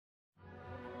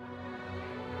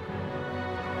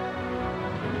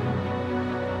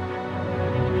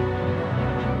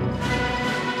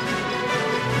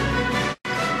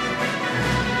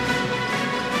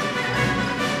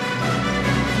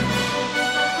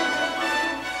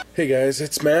Hey guys,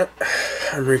 it's Matt.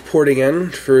 I'm reporting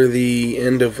in for the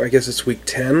end of, I guess it's week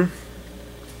 10.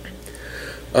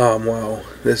 Wow,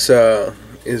 this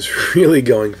is really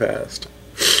going fast.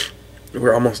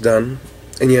 We're almost done.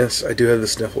 And yes, I do have the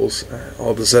sniffles.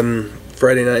 All of a sudden,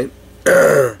 Friday night,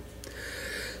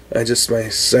 my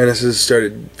sinuses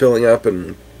started filling up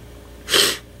and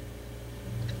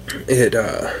it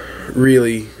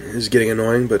really is getting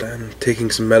annoying, but I'm taking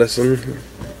some medicine.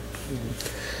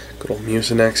 Good old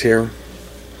Mucinex here.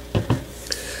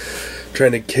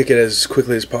 Trying to kick it as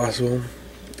quickly as possible.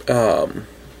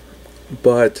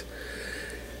 But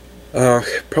probably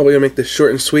gonna make this short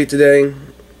and sweet today.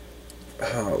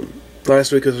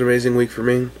 Last week was an amazing week for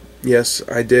me. Yes,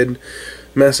 I did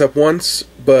mess up once,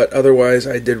 but otherwise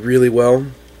I did really well.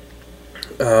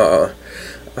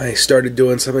 I started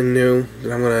doing something new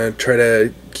that I'm gonna try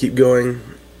to keep going,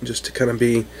 just to kind of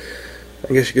be,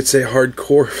 I guess you could say,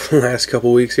 hardcore for the last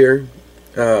couple weeks here.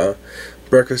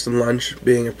 Breakfast and lunch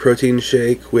being a protein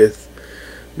shake with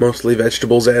mostly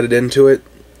vegetables added into it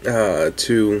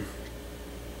to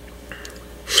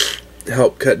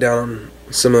help cut down on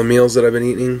some of the meals that I've been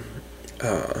eating,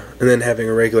 and then having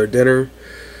a regular dinner.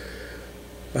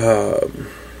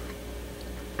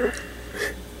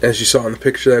 As you saw in the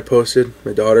picture that I posted,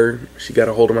 my daughter, she got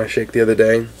a hold of my shake the other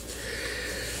day,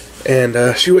 and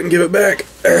she wouldn't give it back.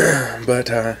 But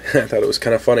I thought it was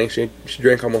kind of funny. She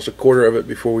drank almost a quarter of it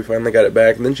before we finally got it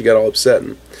back, and then she got all upset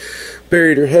and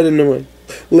buried her head into my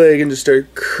leg and just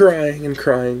started crying and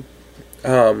crying.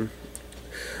 But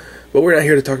we're not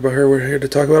here to talk about her. We're here to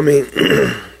talk about me.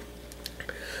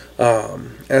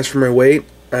 As for my weight,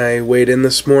 I weighed in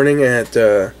this morning at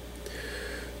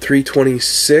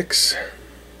 326,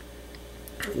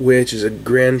 which is a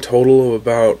grand total of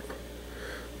about,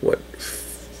 what,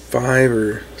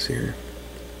 5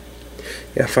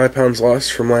 pounds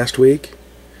lost from last week.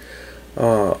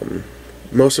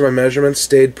 Most of my measurements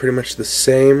stayed pretty much the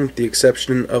same, with the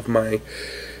exception of my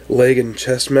leg and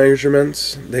chest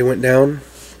measurements. They went down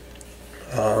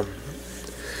by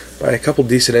a couple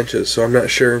decent inches, so I'm not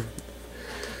sure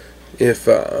if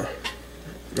I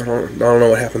don't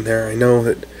know what happened there. I know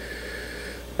that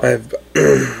I've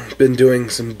been doing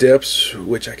some dips,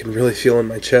 which I can really feel in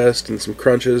my chest, and some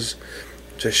crunches,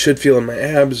 which I should feel in my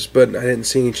abs, but I didn't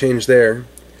see any change there.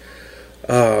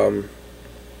 And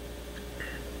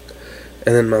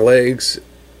then my legs,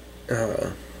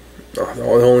 the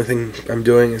only thing I'm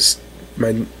doing is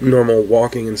my normal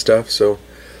walking and stuff. So,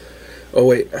 oh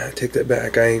wait, I take that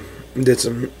back. I did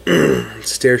some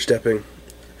stair stepping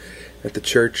at the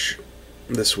church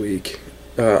this week.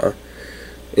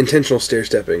 Intentional stair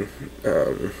stepping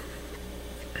on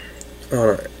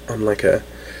like a,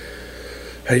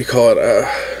 how do you call it,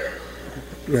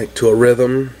 like to a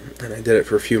rhythm, and I did it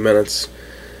for a few minutes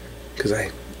because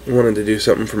I wanted to do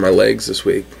something for my legs this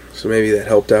week, so maybe that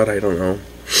helped out, I don't know.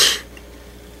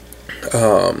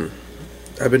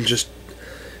 I've been just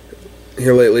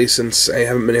here lately, since I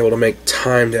haven't been able to make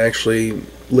time to actually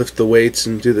lift the weights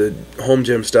and do the home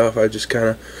gym stuff. I just kind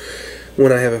of,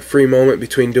 when I have a free moment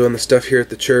between doing the stuff here at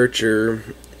the church or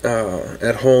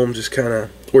at home, just kind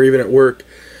of, or even at work,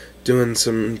 doing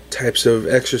some types of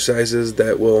exercises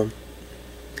that will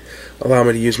allow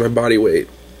me to use my body weight.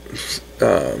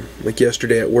 Like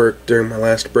yesterday at work, during my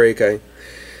last break, I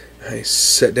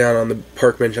sat down on the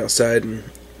park bench outside and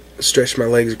stretched my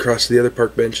legs across to the other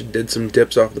park bench and did some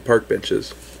dips off the park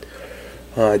benches.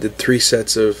 I did 3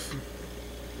 sets of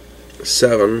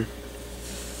 7,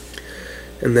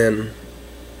 and then,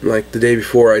 like the day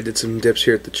before, I did some dips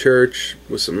here at the church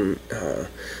with some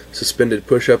suspended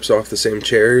push-ups off the same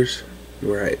chairs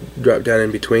where I dropped down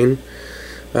in between.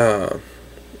 I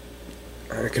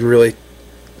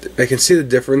can see the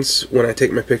difference when I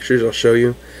take my pictures. I'll show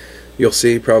you. You'll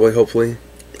see, probably, hopefully,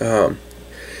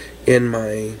 in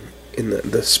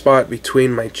the spot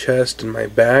between my chest and my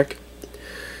back,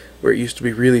 where it used to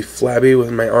be really flabby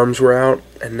when my arms were out,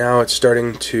 and now it's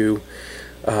starting to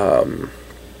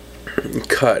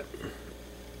cut.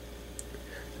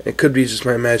 It could be just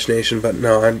my imagination, but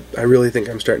no, I really think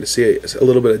I'm starting to see a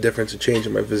little bit of difference, a change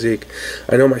in my physique.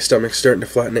 I know my stomach's starting to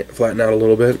flatten out a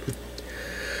little bit.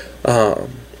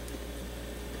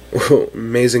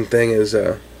 Amazing thing is,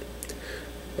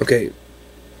 okay,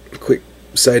 quick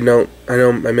side note, I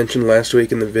know I mentioned last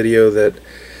week in the video that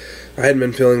I hadn't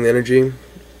been feeling the energy.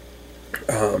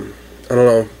 I don't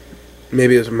know,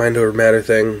 maybe it was a mind over matter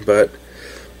thing, but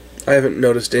I haven't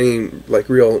noticed any, like,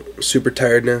 real super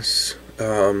tiredness.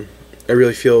 I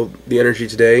really feel the energy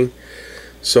today,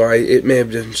 so it may have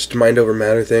been just a mind over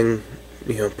matter thing,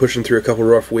 you know, pushing through a couple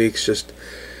rough weeks. Just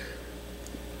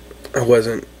I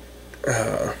wasn't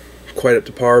quite up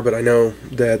to par, but I know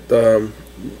that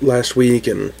last week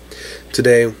and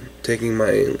today, taking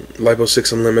my Lipo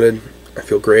 6 Unlimited, I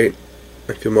feel great.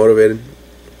 I feel motivated.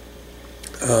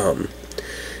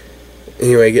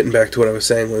 Anyway, getting back to what I was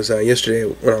saying was yesterday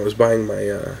when I was buying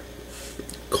my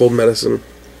cold medicine,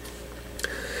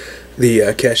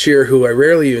 the cashier, who I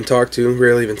rarely even talk to,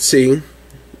 rarely even see,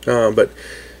 but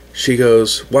she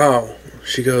goes, "Wow,"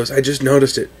 she goes, "I just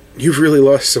noticed it. You've really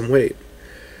lost some weight."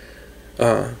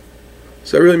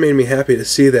 So it really made me happy to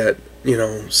see that, you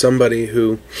know, somebody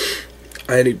who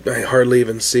I hardly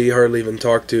even see, hardly even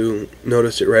talk to,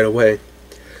 noticed it right away.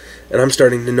 And I'm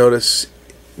starting to notice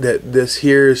that this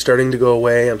here is starting to go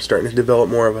away. I'm starting to develop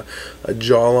more of a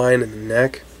jawline in the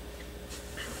neck,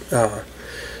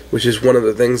 which is one of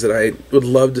the things that I would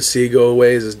love to see go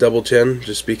away, is this double chin,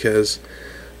 just because,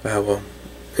 well,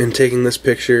 in taking this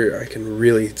picture, I can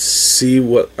really see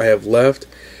what I have left,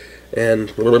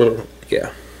 and,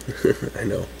 yeah, I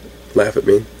know, laugh at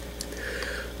me.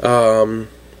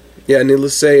 Yeah,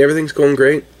 needless to say, everything's going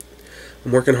great.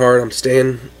 I'm working hard, I'm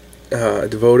staying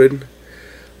devoted.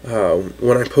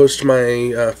 When I post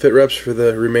my fit reps for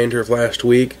the remainder of last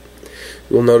week,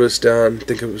 you'll notice I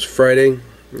think it was Friday.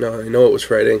 No, I know it was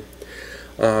Friday.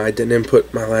 I didn't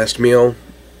input my last meal.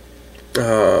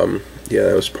 Yeah,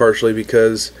 that was partially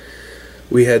because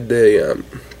we had the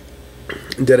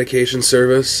dedication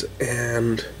service,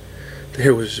 and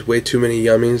there was way too many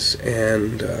yummies,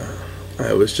 and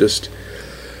I was just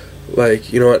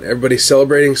like, you know what, everybody's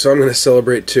celebrating, so I'm going to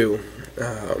celebrate too.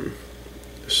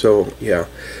 So, yeah,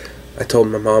 I told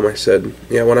my mom, I said,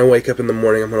 yeah, when I wake up in the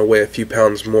morning, I'm going to weigh a few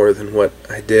pounds more than what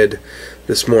I did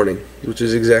this morning, which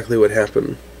is exactly what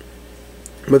happened.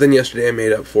 But then yesterday I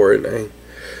made up for it, and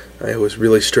I was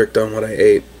really strict on what I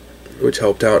ate, which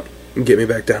helped out get me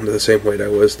back down to the same weight I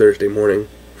was Thursday morning.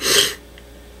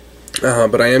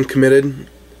 But I am committed.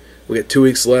 We got 2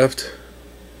 weeks left,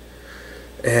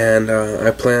 and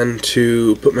I plan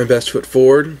to put my best foot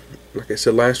forward, like I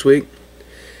said last week,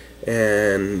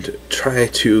 and try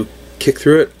to kick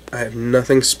through it. I have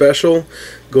nothing special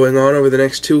going on over the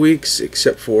next 2 weeks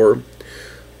except for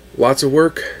lots of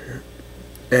work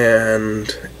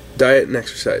and diet and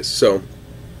exercise. So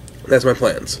that's my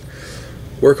plans.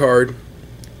 Work hard,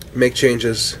 make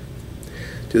changes,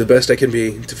 do the best I can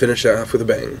be to finish off with a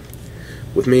bang.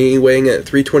 With me weighing at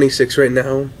 326 right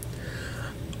now,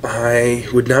 I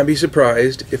would not be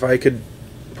surprised if I could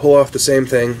pull off the same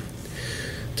thing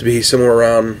to be somewhere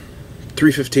around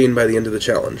 315 by the end of the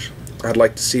challenge. I'd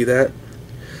like to see that.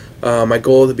 My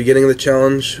goal at the beginning of the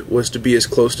challenge was to be as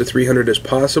close to 300 as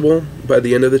possible by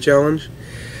the end of the challenge,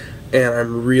 and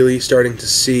I'm really starting to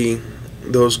see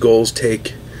those goals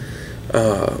take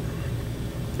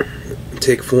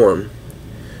form,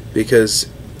 because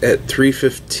at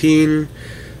 315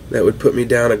 that would put me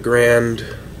down a grand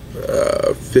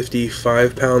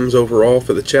 55 pounds overall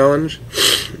for the challenge.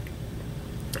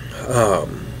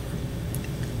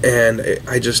 And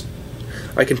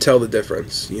I can tell the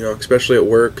difference, you know, especially at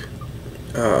work.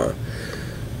 I'm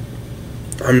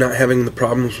not having the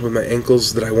problems with my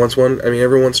ankles that I once wanted. I mean,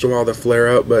 every once in a while they flare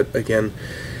up, but again,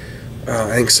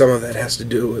 I think some of that has to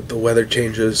do with the weather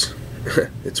changes.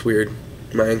 It's weird.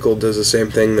 My ankle does the same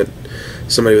thing that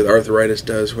somebody with arthritis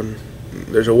does when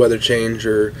there's a weather change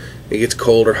or it gets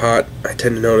cold or hot. I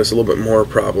tend to notice a little bit more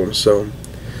problems. So,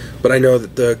 but I know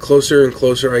that the closer and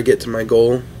closer I get to my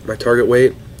goal, my target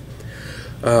weight,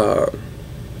 the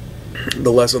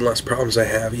less and less problems I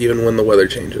have, even when the weather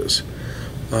changes.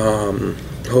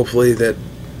 Hopefully that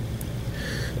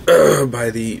by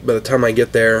the time I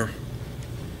get there,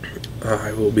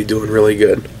 I will be doing really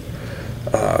good.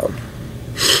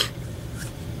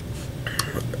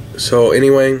 So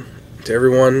anyway, to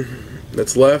everyone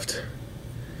that's left,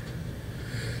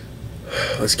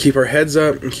 let's keep our heads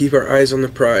up and keep our eyes on the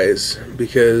prize,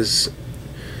 because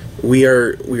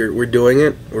we're doing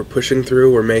it, we're pushing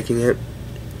through, we're making it.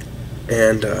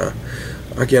 And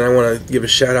again, I want to give a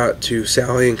shout out to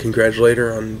Sally and congratulate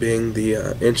her on being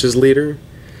the inches leader.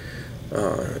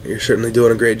 You're certainly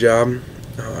doing a great job.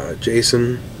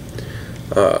 Jason,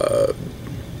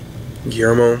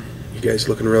 Guillermo, you guys are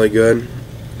looking really good.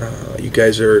 You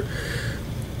guys are,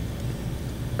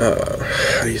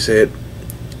 how do you say it,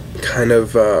 kind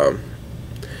of,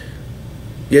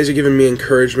 you guys are giving me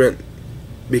encouragement,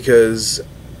 because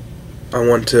I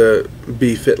want to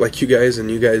be fit like you guys, and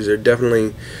you guys are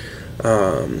definitely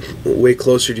way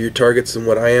closer to your targets than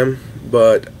what I am.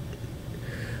 But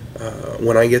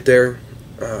when I get there,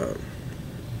 I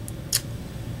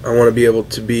want to be able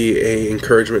to be an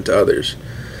encouragement to others.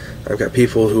 I've got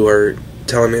people who are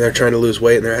telling me they're trying to lose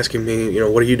weight, and they're asking me, you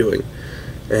know, what are you doing?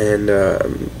 And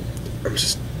I'm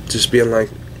just just being like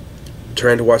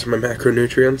trying to watch my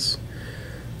macronutrients.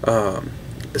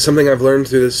 Something I've learned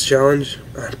through this challenge,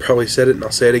 I probably said it and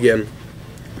I'll say it again,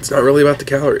 it's not really about the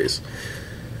calories.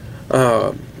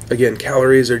 Again,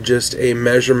 calories are just a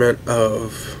measurement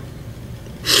of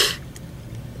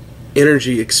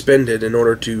energy expended in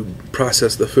order to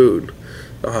process the food.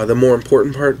 The more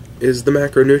important part is the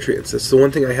macronutrients. That's the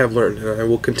one thing I have learned, and I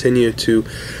will continue to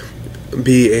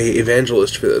be a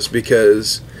evangelist for this,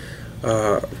 because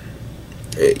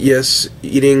yes,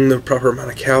 eating the proper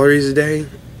amount of calories a day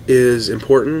is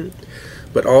important,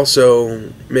 but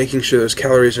also making sure those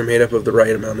calories are made up of the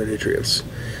right amount of nutrients.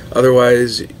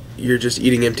 Otherwise, you're just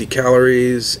eating empty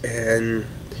calories and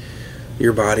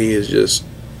your body is just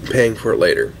paying for it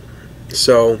later.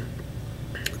 So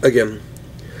again,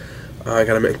 I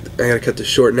gotta cut this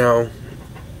short now.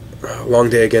 Long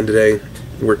day again today,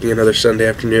 working another Sunday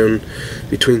afternoon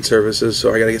between services,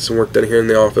 so I gotta get some work done here in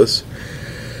the office.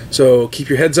 So keep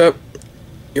your heads up,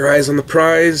 your eyes on the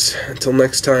prize. Until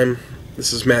next time,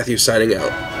 this is Matthew signing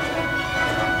out.